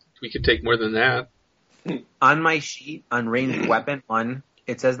 We could take more than that. On my sheet, on ranged weapon 1,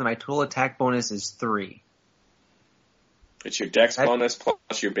 it says that my total attack bonus is 3. It's your dex bonus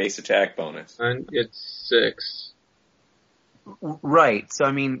plus your base attack bonus. And it's 6. Right. So,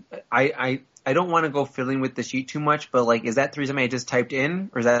 I mean, I don't want to go fiddling with the sheet too much, but is that 3 something I just typed in,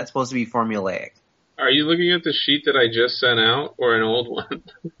 or is that supposed to be formulaic? Are you looking at the sheet that I just sent out, or an old one?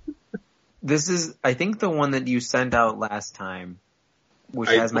 This is, I think, the one that you sent out last time, which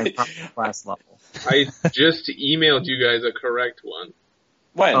has my class level. I just emailed you guys a correct one.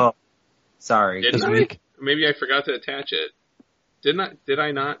 When? Oh, sorry. This week? Maybe I forgot to attach it. Did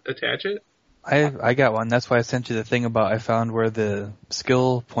I not attach it? I got one. That's why I sent you the thing about I found where the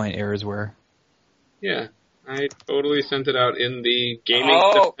skill point errors were. Yeah. I totally sent it out in the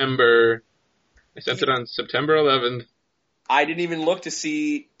Gaming September. I sent it on September 11th. I didn't even look to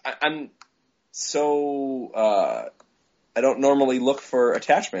see. I don't normally look for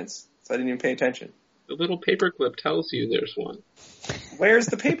attachments, so I didn't even pay attention. The little paperclip tells you there's one. Where's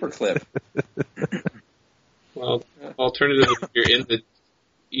the paperclip? Well, alternatively, if you're in the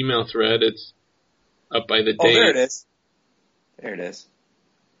email thread, it's up by the date. Oh, there it is. There it is.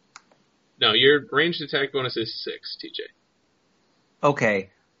 No, your ranged attack bonus is 6, TJ. Okay.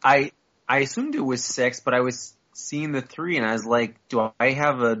 I assumed it was 6, but I was seeing the 3 and I was like, do I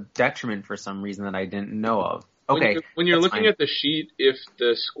have a detriment for some reason that I didn't know of? Okay. When you're looking at the sheet, if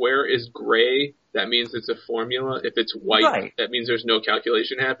the square is gray, that means it's a formula. If it's white, that means there's no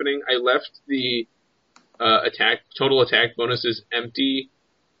calculation happening. I left the total attack bonuses empty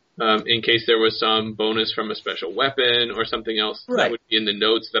in case there was some bonus from a special weapon or something else that would be in the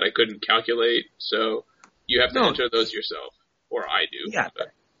notes that I couldn't calculate. So you have to enter those yourself, or I do. Yeah.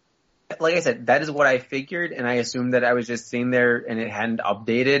 Like I said, that is what I figured, and I assumed that I was just sitting there and it hadn't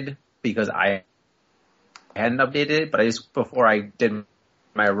updated because I hadn't updated it, but before I did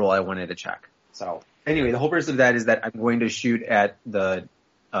my roll, I wanted to check. So anyway, the whole purpose of that is that I'm going to shoot at the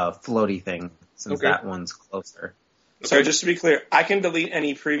floaty thing since that one's closer. So just to be clear, I can delete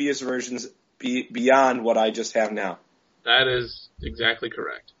any previous versions beyond what I just have now. That is exactly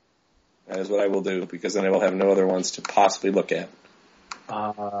correct. That is what I will do, because then I will have no other ones to possibly look at.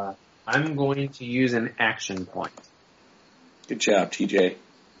 I'm going to use an action point. Good job, TJ.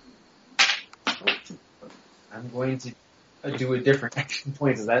 I'm going to do a different action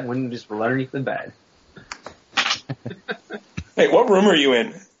point, so that one just roll underneath the bed. Hey, what room are you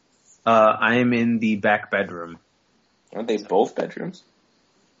in? I am in the back bedroom. Aren't they both bedrooms?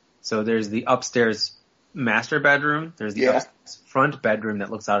 So there's the upstairs master bedroom, there's the front bedroom that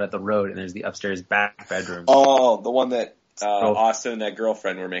looks out at the road, and there's the upstairs back bedroom. Oh, the one that Austin and that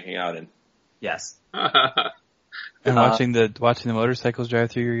girlfriend were making out in. Yes. And watching the motorcycles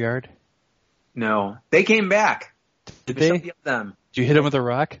drive through your yard? No. They came back. Did they? Did you hit them with a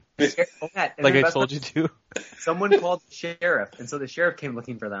rock? Like I told you to? Someone called the sheriff, and so the sheriff came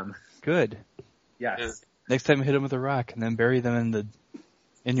looking for them. Good. Yes. Yeah. Next time hit them with a rock and then bury them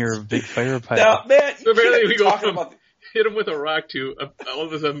in your big fire pile. Now, man, So apparently we go talking from about hit them with a rock to all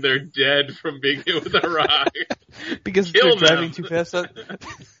of a sudden they're dead from being hit with a rock. Because Kill they're driving them. too fast.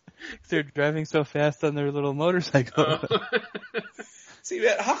 They're driving so fast on their little motorcycle. See,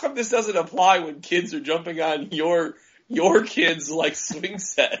 man, how come this doesn't apply when kids are jumping on your kids' swing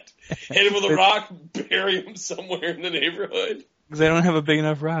set? Hit him with a rock, bury him somewhere in the neighborhood. Because I don't have a big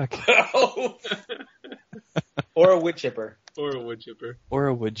enough rock. Or a wood chipper. Or a wood chipper. Or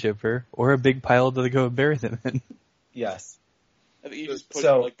a wood chipper. Or a big pile to go bury them in. Yes. I think you just put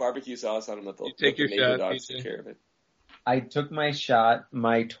So- like barbecue sauce on them. Let the, You take let your the neighbor shot, dogs PJ. take care of it. I took my shot.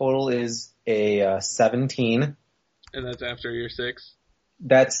 My total is a 17. And that's after your 6.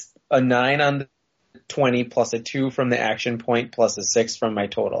 That's a 9 on the 20 plus a 2 from the action point plus a 6 from my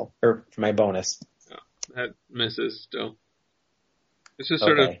total, or from my bonus. That misses still. It's just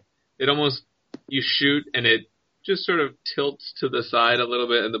sort of, Okay. it almost, you shoot and it just sort of tilts to the side a little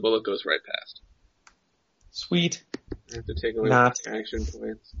bit and the bullet goes right past. Sweet. I have to take away Not. action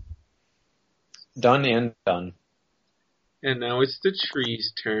points. Done and done. And now it's the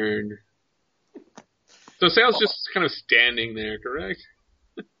tree's turn. So Sal's just kind of standing there, correct?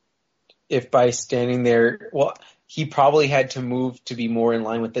 If by standing there, well, he probably had to move to be more in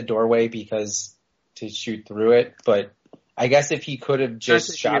line with the doorway because to shoot through it, but I guess if he could have just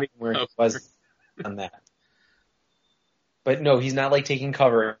taking shot any where he cover. was on that. But no, he's not like taking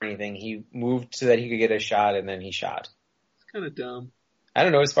cover or anything. He moved so that he could get a shot and then he shot. It's kind of dumb. I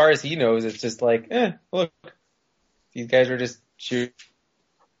don't know, as far as he knows, it's just like, look, these guys were just shooting.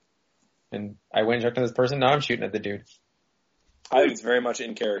 And I went and checked on this person, now I'm shooting at the dude. I think it's very much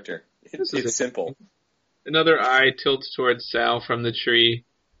in character. This is It's simple. Another eye tilts towards Sal from the tree,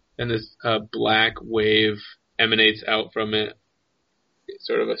 and this black wave emanates out from it. It's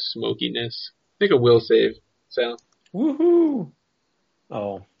sort of a smokiness. Make a will save, Sal. Woohoo!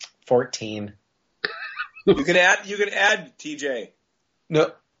 Oh, 14. You can add TJ.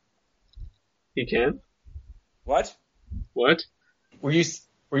 No, He can? What? What? were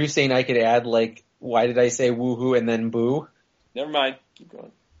you saying I could add, like, why did I say woohoo and then boo? Never mind. Keep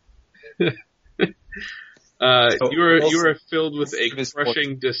going. You are filled with Save a his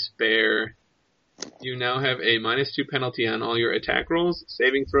crushing despair. You now have a -2 penalty on all your attack rolls,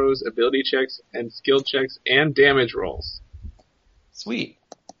 saving throws, ability checks, and skill checks, and damage rolls. Sweet.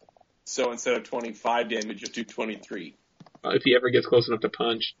 So instead of 25 damage, just do 23. If he ever gets close enough to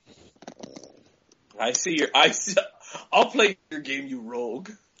punch. I'll play your game, you rogue.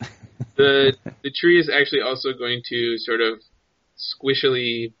 The tree is actually also going to sort of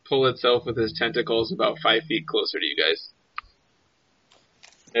squishily pull itself with its tentacles about 5 feet closer to you guys.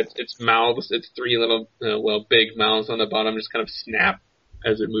 Its mouths, its 3 little, big mouths on the bottom just kind of snap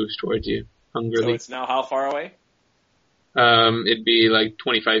as it moves towards you, So hungrily. it's now how far away? It'd be like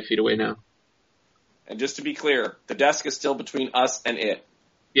 25 feet away now. And just to be clear, the desk is still between us and it.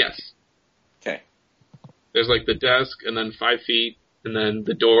 Yes. Okay. There's like the desk, and then 5 feet, and then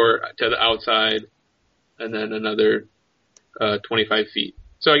the door to the outside, and then another 25 feet.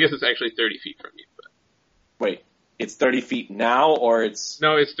 So I guess it's actually 30 feet from you. But. Wait, it's 30 feet now, or it's...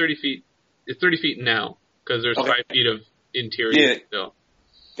 No, it's 30 feet. It's 30 feet now, because there's Okay. 5 feet of interior Yeah. still.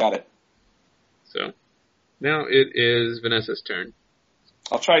 Got it. So now it is Vanessa's turn.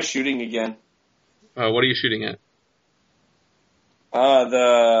 I'll try shooting again. What are you shooting at?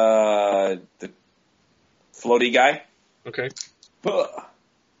 The floaty guy. Okay.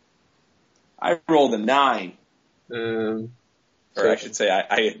 I rolled a 9. So Or I should say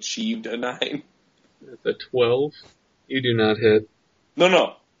I achieved a 9. the 12. You do not hit.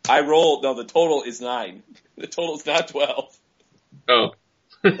 No. The total is 9. The total is not 12. Oh.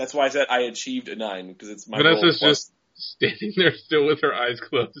 That's why I said I achieved a 9, because it's my roll Vanessa's plus- just standing there still with her eyes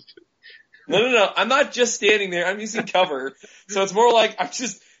closed. No. I'm not just standing there. I'm using cover. So it's more like I'm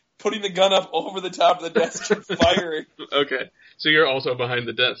just putting the gun up over the top of the desk and firing. Okay. So you're also behind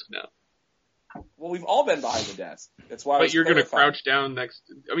the desk now. Well, we've all been behind the desk. That's why I But was you're going to clarifying. crouch down next.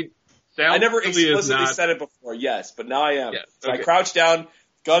 I mean, Sal I never really is explicitly not. said it before, yes, but now I am. Yes, So okay. I crouch down,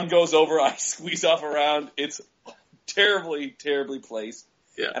 gun goes over, I squeeze off around. It's terribly, terribly placed.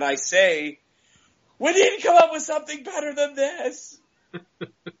 Yeah. And I say, we need to come up with something better than this.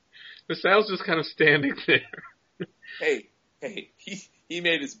 But Sal's just kind of standing there. Hey, he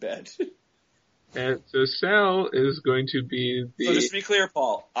made his bed. And so Sal is going to be the. So just to be clear,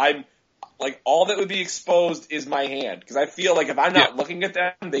 Paul, I'm like all that would be exposed is my hand because I feel like if I'm not looking at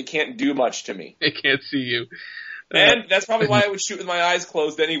them, they can't do much to me. They can't see you. And that's probably why I would shoot with my eyes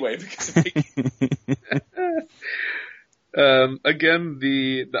closed anyway because if they, Again,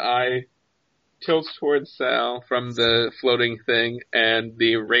 the eye tilts towards Sal from the floating thing, and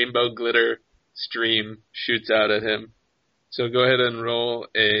the rainbow glitter stream shoots out at him. So go ahead and roll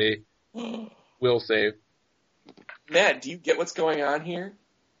a will save. Matt, do you get what's going on here?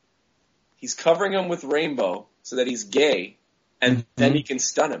 He's covering him with rainbow so that he's gay, and then he can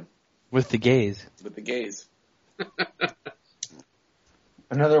stun him With the gaze. with the gaze.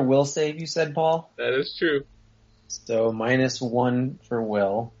 Another will save, you said, Paul? That is true. So -1 for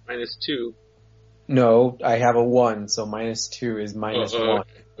will. -2. No, I have a 1, so -2 is -1.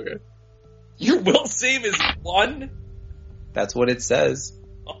 Okay. Your will save is 1? That's what it says.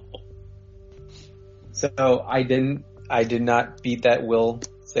 Oh. So I did not beat that will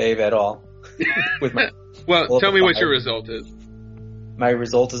save at all. With my Well, tell me what 5. your result is. My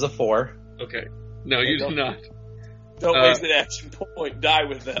result is a 4. Okay. No, you do not. Don't waste an action point. Die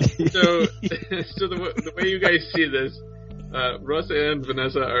with them. So the way you guys see this, Rosa and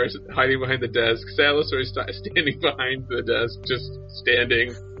Vanessa are hiding behind the desk. Salazar is standing behind the desk, just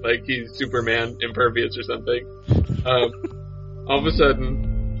standing like he's Superman, impervious or something. All of a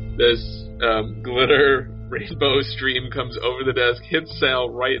sudden, this glitter rainbow stream comes over the desk, hits Sal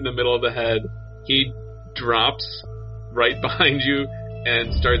right in the middle of the head. He drops right behind you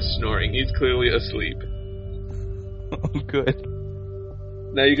and starts snoring. He's clearly asleep. Oh, good.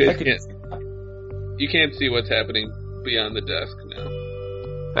 Now you guys can't see what's happening beyond the desk now.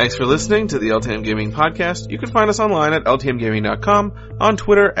 Thanks for listening to the LTM Gaming Podcast. You can find us online at ltmgaming.com, on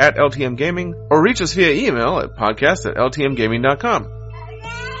Twitter at ltmgaming, or reach us via email at podcast@ltmgaming.com.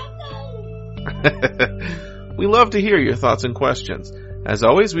 We love to hear your thoughts and questions. As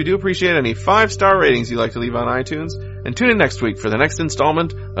always, we do appreciate any 5-star ratings you'd like to leave on iTunes, and tune in next week for the next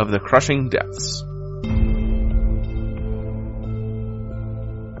installment of The Crushing Depths.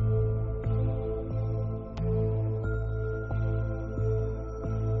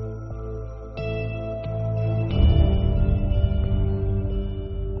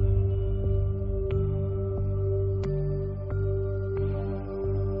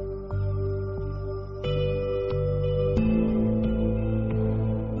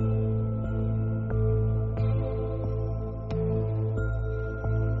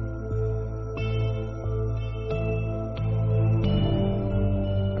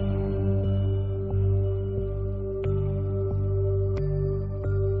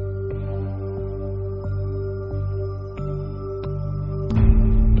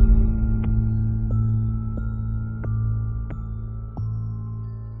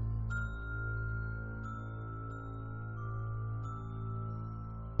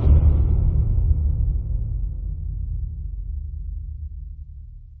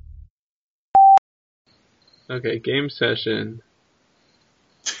 Okay, game session.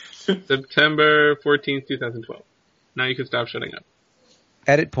 September 14th, 2012. Now you can stop shutting up.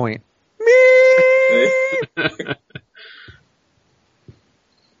 Edit point.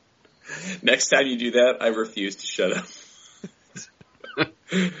 Next time you do that, I refuse to shut up.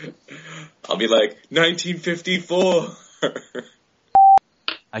 I'll be like, 1954.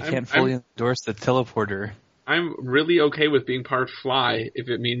 I can't fully endorse the teleporter. I'm really okay with being part fly if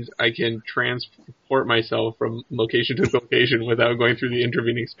it means I can transport myself from location to location without going through the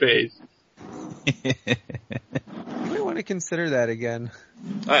intervening space. You might want to consider that again.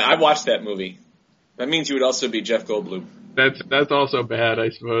 I watched that movie. That means you would also be Jeff Goldblum. That's also bad, I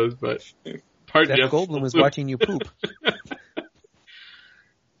suppose, but part Jeff Goldblum was watching you poop.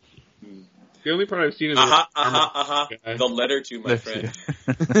 The only part I've seen is the letter to my friend.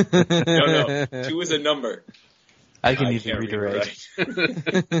 No, 2 is a number. I can easily read it right.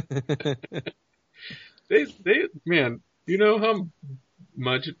 Man, you know how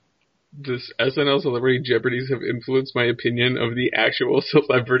much this SNL Celebrity Jeopardies have influenced my opinion of the actual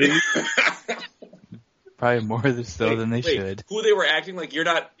celebrity? Probably more so than they should. Who they were acting like? You're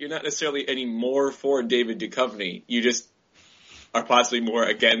not necessarily any more for David Duchovny. You just are possibly more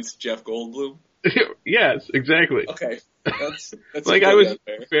against Jeff Goldblum. Yes, exactly. Okay, that's like I was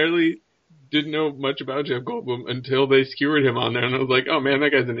fairly didn't know much about Jeff Goldblum until they skewered him on there, and I was like, oh man, that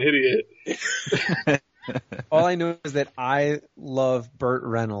guy's an idiot. All I know is that I love Burt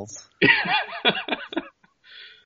Reynolds.